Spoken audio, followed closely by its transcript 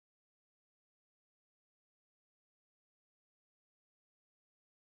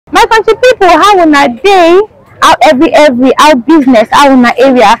My country people, how una day? How every how business, how una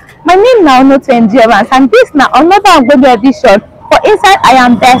area? My name now not to endurance, and this now another good edition for Inside I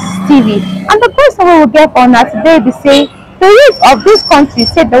Am Best TV. And the person we will get on today be say the youth of this country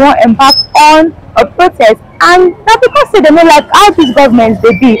said they want embark on a protest, and now because say they know like how these governments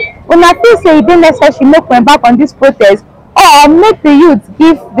they be. Una feel say it don't necessarily make we embark on this protest, or make the youth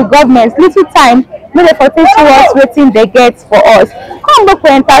give the governments little time make dem for take show us wetin they get for us. Come make we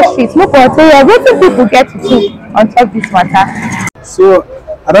enter street, make we say yeah, wetin people get to do on top this matter. So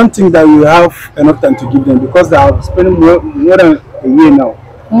I don't think that we have enough time to give them because they have spent more than a year now,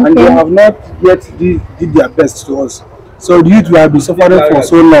 and they have not yet did their best to us. So the youth will have been suffering for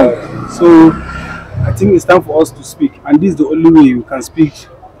so long. So I think it's time for us to speak, and this is the only way we can speak,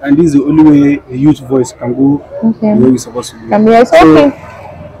 and this is the only way the youth voice can go the way we're supposed to do. So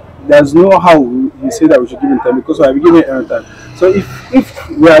there's no how we say that we should give them time because we have given enough time. So if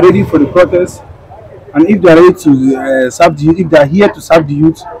we are ready for the protest, and if they are ready to serve the youth, if they are here to serve the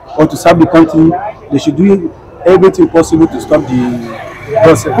youth or to serve the country, they should do everything possible to stop the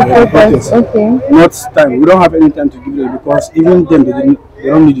protest. Not time. We don't have any time to give them because even them they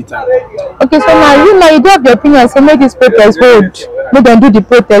don't need the time. Okay, so now you do have the opinion, so make this protest hold. Make them do the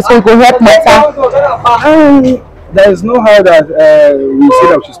protest so it will help matter. There is no how that we say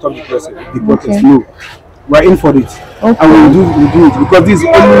that we should stop the protest. No, we're in for it, and we do it because this is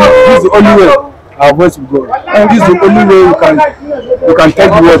the only way our voice will go. This is the only way we can tell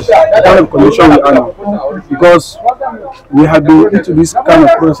the world the kind of condition we are now, because we have been into this kind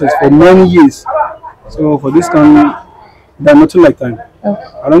of process for many years. So for this kind, there's nothing like time.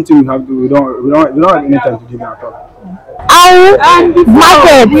 I don't think we have to. We don't have any time to give them at all. And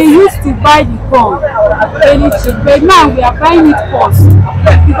before we used to buy the corn very cheap, but now we are buying it first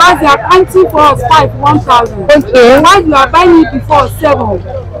because they are counting for us 1,000. Okay. While you are buying it before 200.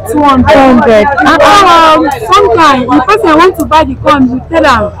 Sometimes the person want to buy the corn, you tell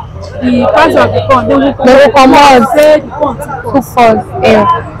them the price of the corn, they will come out say the corn too fast.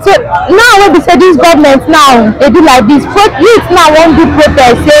 So now when we say this government now they do like this, youth now won't do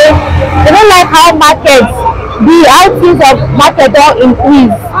protest, say they don't like how the outings of market don't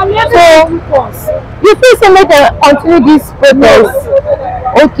increase. So you feel say make them continue this protest?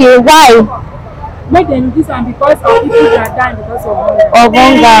 Okay, why? Make them do this and because of people that are dying because of hunger.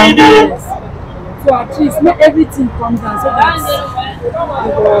 Yes. So at least make everything come down so that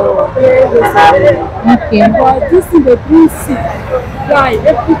okay. But this thing they bring sick, die,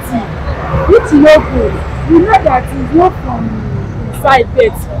 everything, which is no good. You know that it's not from inside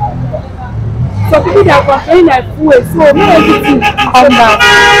bed. So people that are complaining like food, so make everything come down.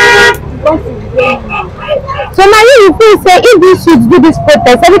 So now you feel say if these youths do this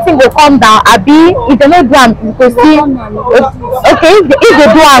protest, everything will come down. Abi, if they no do am, you go see. Okay, if they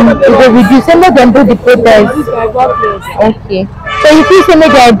do am, it will reduce. So make them do the protest. Okay. So you feel say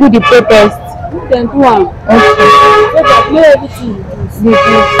make them do the protest. Then do am. Okay. So that make everything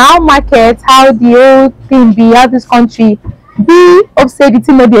reduce. How market, how the whole thing be, how this country be upset the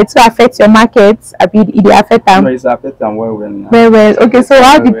thing no dey to affect your market. Abi, it dey affect them. No, it's affect them well. Well. Okay, so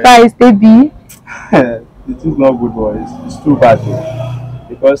how the price they be? It is not good, boy. It's too bad though.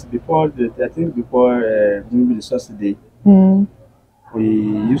 Because before maybe the subsidy, we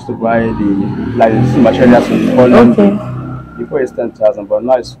used to buy the materials in Holland. Before it's 10,000, but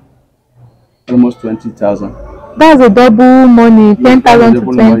now it's almost 20,000. That's a double money, 10,000 to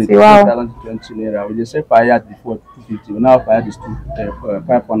 20. Wow. 10,000 to 20 naira. We just say fired before 250. We now fired is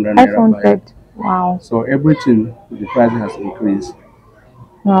 500 naira. 500. Wow. So everything, the price has increased.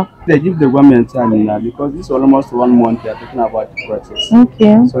 Wow. They give the government time now because this is almost 1 month they are talking about the process.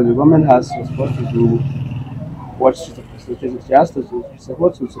 Okay. So the government is supposed to do what she has to do. She's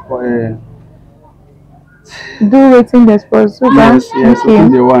supposed to support. Do waiting the supposed to. Yes, okay.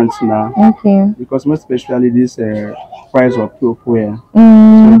 What they want now. Okay. Because most especially this price of fuel.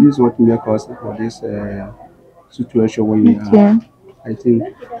 So this is what we make us for this situation where we are. I think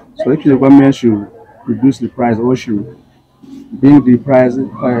so. If the government should reduce the price or should bring the price,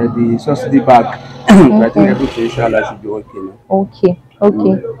 the subsidy back, I think everything should be okay.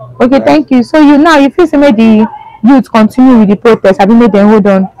 Okay, thank you. So you feel say make the youth continue with the protest, have you made them hold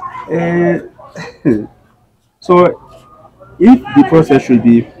on? So if the process should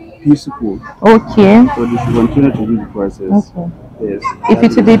be peaceful, okay, so they should continue to do the process. Okay. Yes. If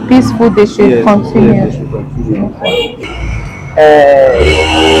it will be peaceful, they should continue. Yes, they should continue.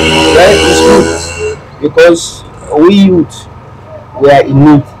 Right, it's good because we youth, we are in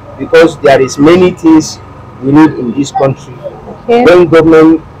need because there is many things we need in this country. Okay. When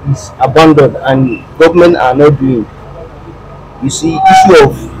government is abandoned and government are not doing, you see, issue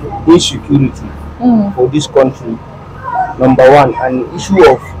of insecurity for this country. Number one, and issue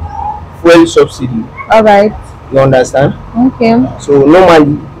of fuel subsidy. All right. You understand? Okay. So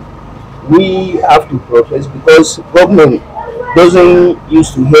normally we have to protest because government doesn't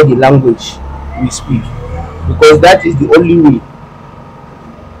used to hear the language we speak, because that is the only way.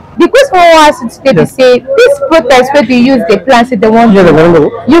 The question I ask you today be say this protest wey the youth dey plan say they wan do,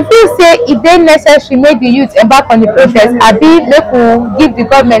 you feel say e dey necessary make the youth embark on the protest abi make we give the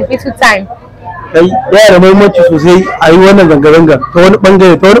government little time? Yana da muhimmanci sosai a yi wannan zanga-zanga ta wani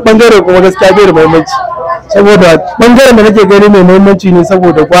bangare kuma gaskiya bai da muhimmanci, saboda bangaren da nake gani mai muhimmanci ne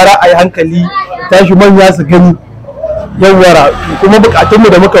saboda gwara a yi hankali tashi manya su gani yawwara kuma bukatunmu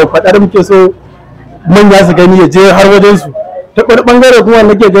da muka faɗar muke so manya su gani ya je har wajen su. Ta wani bangare kuma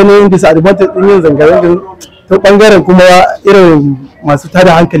nake ganin disadvantage din yin zanga-zangan ta bangaren kuma irin masu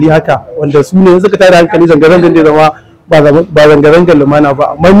tada hankali haka wanda su ne suka tada hankali zanga-zangan da zama ba zanga-zangan lumana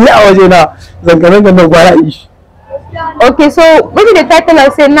ba, amma ni a waje na zanga-zangan nan gwara yi shi. Okay, so wetin the title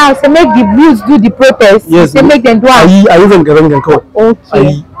of say now say make the youth do the protest, yes, say make them do am. a yi zanga-zangan kawai.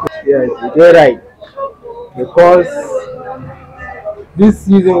 Okay. Yes, you're right, because this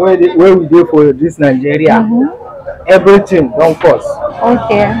season where we dey for this Nigeria, everything don cost.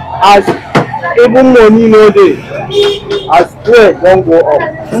 Okay. As even money no dey, as fuel don go up.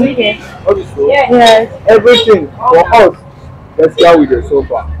 Okay. Also, Yes. everything for us, that's why we dey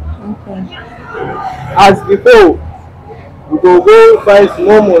suffer. Okay. As before, we go buy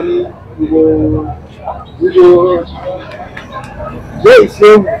small money, we go dey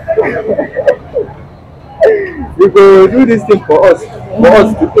shame. We go do this thing for us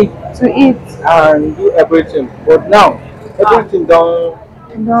to eat and do everything. But now everything don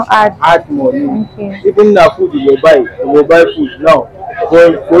add money. Okay. Even na food you go buy food now.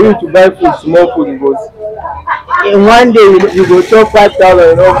 For you to buy food, small food, in one day you go chop 5,000,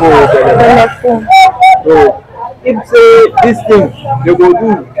 you no go. So if say this thing they go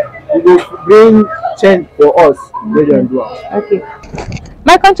do, you go bring change for us, make them do am. Okay.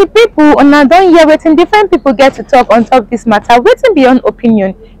 My country people, una don hear wetin different people get to talk on top this matter. Wetin be your own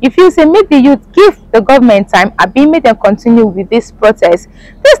opinion? You feel say make the youth give the government time abi make them continue with this protest?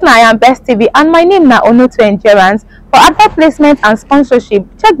 This na I Am Best TV and my name na Onoto Endurance. For advert placement and sponsorship,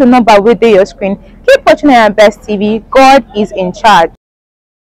 check the number wey dey your screen. Keep watching I Am Best TV. God is in charge.